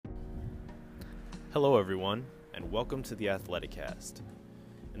Hello everyone, and welcome to the Athleticast.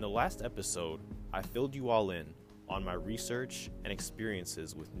 In the last episode, I filled you all in on my research and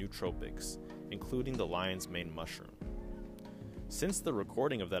experiences with nootropics, including the lion's mane mushroom. Since the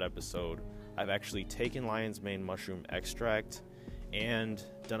recording of that episode, I've actually taken lion's mane mushroom extract and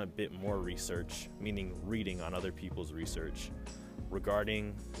done a bit more research, meaning reading on other people's research,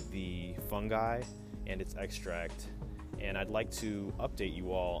 regarding the fungi and its extract, and I'd like to update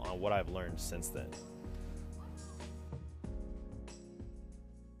you all on what I've learned since then.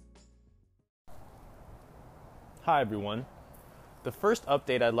 Hi everyone. The first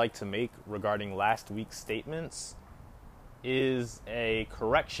update I'd like to make regarding last week's statements is a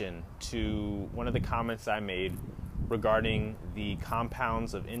correction to one of the comments I made regarding the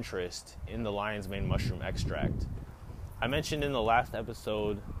compounds of interest in the lion's mane mushroom extract. I mentioned in the last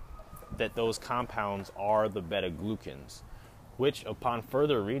episode that those compounds are the beta-glucans, which upon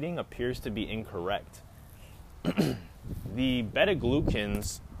further reading appears to be incorrect. The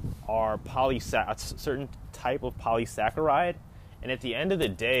beta-glucans are a certain type of polysaccharide, and at the end of the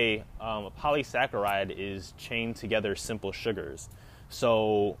day, a polysaccharide is chained together simple sugars.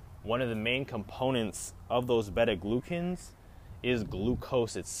 So one of the main components of those beta-glucans is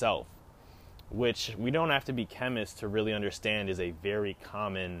glucose itself, which we don't have to be chemists to really understand is a very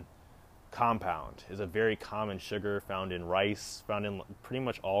common compound, is a very common sugar found in rice, found in pretty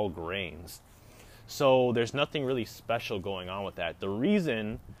much all grains. So there's nothing really special going on with that. The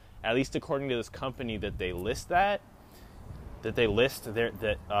reason, at least according to this company, that they list the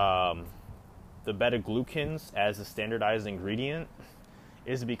beta-glucans as a standardized ingredient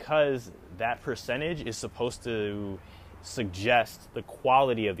is because that percentage is supposed to suggest the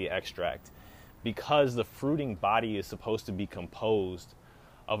quality of the extract, because the fruiting body is supposed to be composed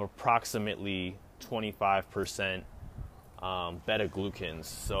of approximately 25% beta-glucans.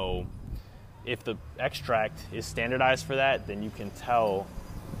 So if the extract is standardized for that, then you can tell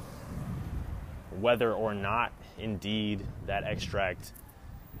whether or not indeed that extract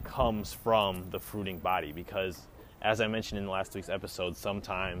comes from the fruiting body, because as I mentioned in last week's episode,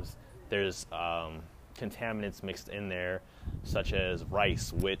 sometimes there's contaminants mixed in there, such as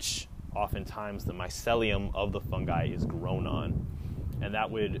rice, which oftentimes the mycelium of the fungi is grown on, and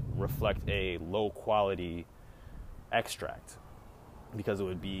that would reflect a low quality extract, because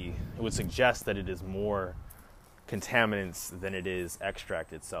it would suggest that it is more contaminants than it is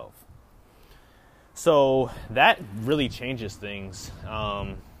extract itself. So that really changes things,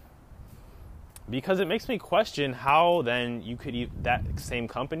 because it makes me question how then that same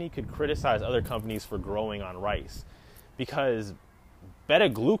company could criticize other companies for growing on rice, because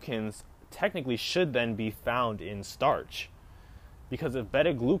beta-glucans technically should then be found in starch, because if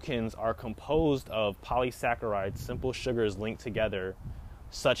beta-glucans are composed of polysaccharides, simple sugars linked together,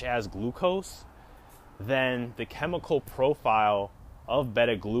 such as glucose, then the chemical profile of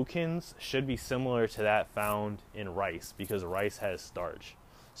beta-glucans should be similar to that found in rice, because rice has starch.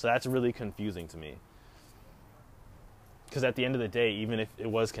 So that's really confusing to me, because at the end of the day, even if it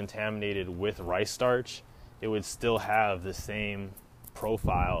was contaminated with rice starch, it would still have the same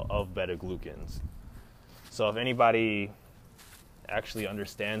profile of beta-glucans. So if anybody actually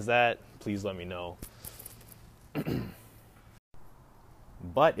understands that, please let me know.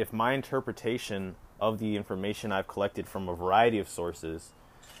 But if my interpretation of the information I've collected from a variety of sources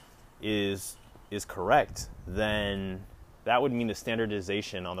is correct, then that would mean the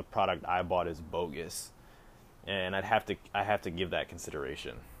standardization on the product I bought is bogus, and I have to give that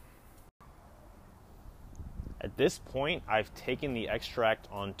consideration. At this point, I've taken the extract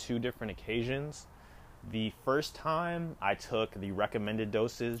on 2 different occasions. The first time I took the recommended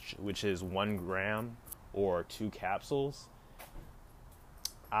dosage, which is 1 gram or 2 capsules.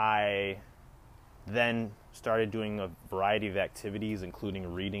 I then started doing a variety of activities,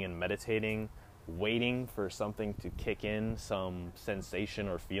 including reading and meditating, waiting for something to kick in, some sensation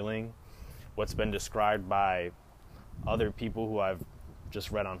or feeling. What's been described by other people who I've just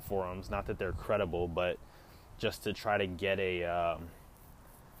read on forums, not that they're credible, but just to try to get a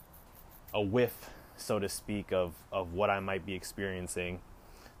whiff, so to speak, of what I might be experiencing.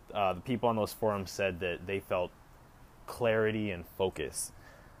 The people on those forums said that they felt clarity and focus.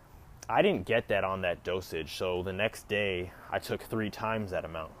 I didn't get that on that dosage, so the next day I took 3 times that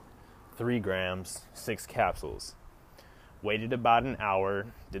amount. 3 grams, 6 capsules. Waited about an hour,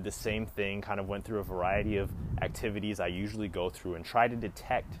 did the same thing, kind of went through a variety of activities I usually go through and tried to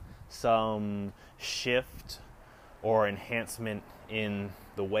detect some shift or enhancement in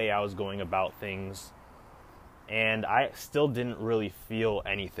the way I was going about things, and I still didn't really feel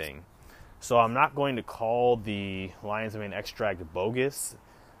anything. So I'm not going to call the lion's mane extract bogus.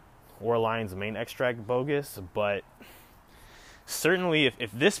 or lion's mane extract bogus, but certainly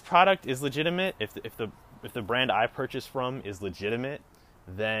if this product is legitimate, if the brand I purchase from is legitimate,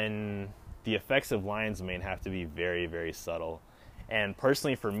 then the effects of lion's mane have to be very, very subtle. And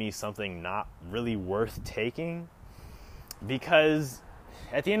personally for me, something not really worth taking, because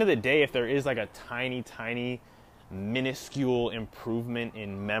at the end of the day, if there is like a tiny minuscule improvement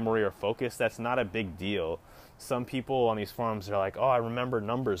in memory or focus, that's not a big deal. Some people on these forums are like, oh, I remember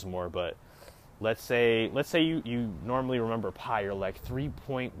numbers more, but let's say you normally remember pi, you're like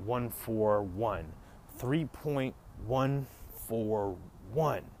 3.141,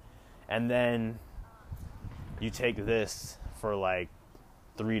 3.141, and then you take this for like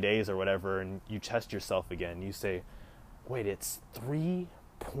 3 days or whatever, and you test yourself again. You say, wait, it's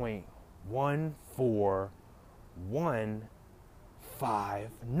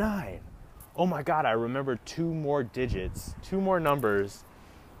 3.14159. Oh my God, I remember two more numbers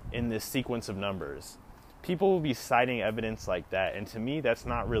in this sequence of numbers. People will be citing evidence like that, and to me, that's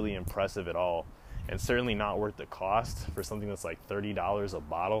not really impressive at all, and certainly not worth the cost for something that's like $30 a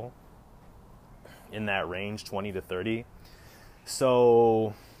bottle, in that range, 20 to 30.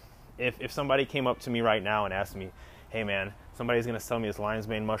 So if somebody came up to me right now and asked me, hey man, somebody's gonna sell me this lion's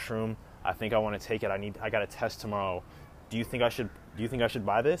mane mushroom, I think I want to take it, I got a test tomorrow, do you think I should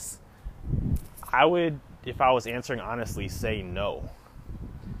buy this? I would, if I was answering honestly, say no.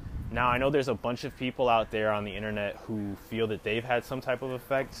 Now, I know there's a bunch of people out there on the internet who feel that they've had some type of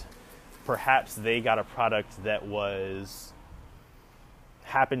effect. Perhaps they got a product that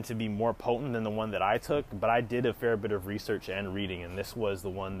happened to be more potent than the one that I took, but I did a fair bit of research and reading, and this was the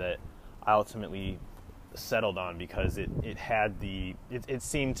one that I ultimately settled on because it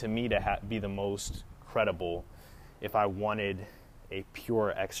seemed to me to be the most credible if I wanted a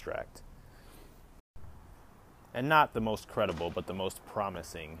pure extract. And not the most credible, but the most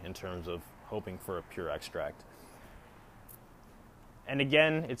promising in terms of hoping for a pure extract. And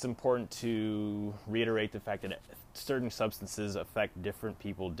again, it's important to reiterate the fact that certain substances affect different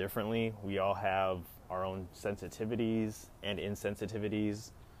people differently. We all have our own sensitivities and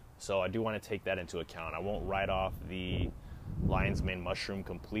insensitivities, so I do want to take that into account. I won't write off the lion's mane mushroom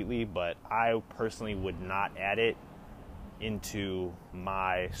completely, but I personally would not add it into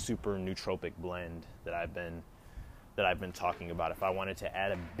my super nootropic blend that I've been talking about. If I wanted to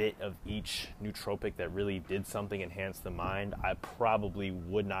add a bit of each nootropic that really did something, enhance the mind, I probably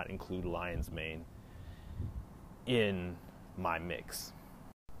would not include lion's mane in my mix.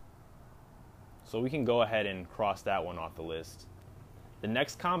 So we can go ahead and cross that one off the list. The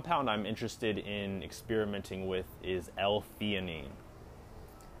next compound I'm interested in experimenting with is L-theanine.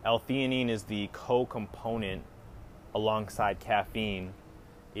 L-theanine is the co-component alongside caffeine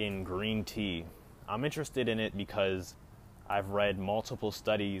in green tea. I'm interested in it because I've read multiple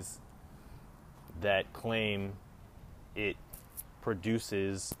studies that claim it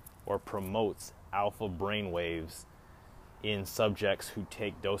produces or promotes alpha brainwaves in subjects who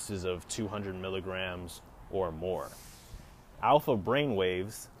take doses of 200 milligrams or more. Alpha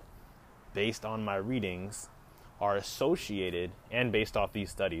brainwaves, based on my readings, are associated, and based off these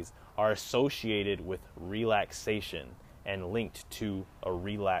studies, are associated with relaxation and linked to a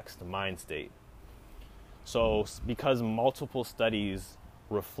relaxed mind state. So because multiple studies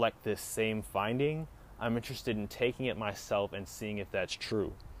reflect this same finding, I'm interested in taking it myself and seeing if that's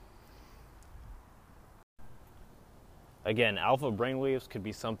true. Again, alpha brainwaves could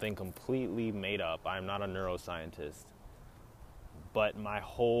be something completely made up. I'm not a neuroscientist. But my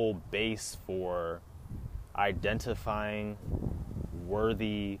whole base for identifying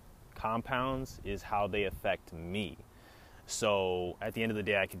worthy compounds is how they affect me. So at the end of the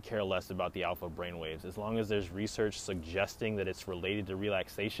day, I could care less about the alpha brainwaves. As long as there's research suggesting that it's related to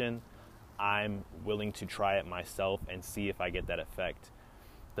relaxation, I'm willing to try it myself and see if I get that effect.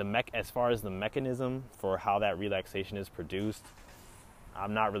 As far as the mechanism for how that relaxation is produced,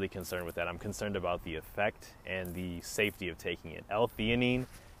 I'm not really concerned with that. I'm concerned about the effect and the safety of taking it. L-theanine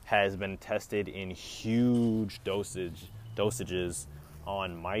has been tested in huge dosages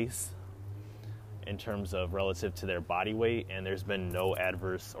on mice in terms of relative to their body weight, and there's been no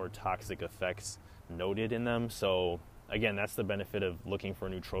adverse or toxic effects noted in them. So again, that's the benefit of looking for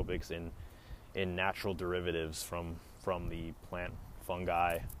nootropics in natural derivatives from the plant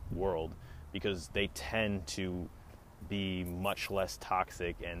fungi world, because they tend to be much less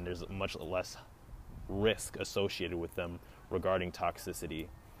toxic and there's much less risk associated with them regarding toxicity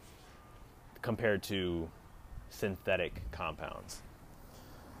compared to synthetic compounds.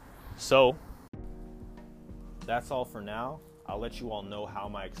 So that's all for now. I'll let you all know how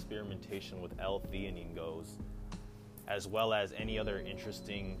my experimentation with L-theanine goes. as well as any other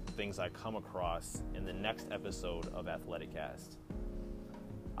interesting things I come across in the next episode of Athleticast.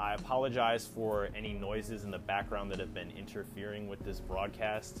 I apologize for any noises in the background that have been interfering with this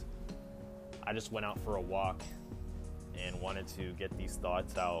broadcast. I just went out for a walk and wanted to get these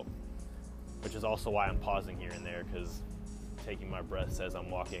thoughts out, which is also why I'm pausing here and there, because taking my breath says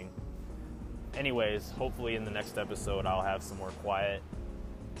I'm walking. Anyways, hopefully in the next episode I'll have some more quiet.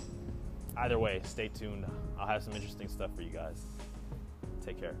 Either way, stay tuned. I'll have some interesting stuff for you guys.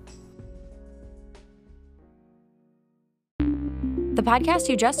 Take care. The podcast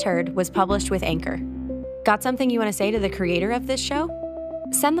you just heard was published with Anchor. Got something you want to say to the creator of this show?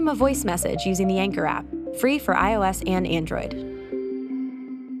 Send them a voice message using the Anchor app, free for iOS and Android.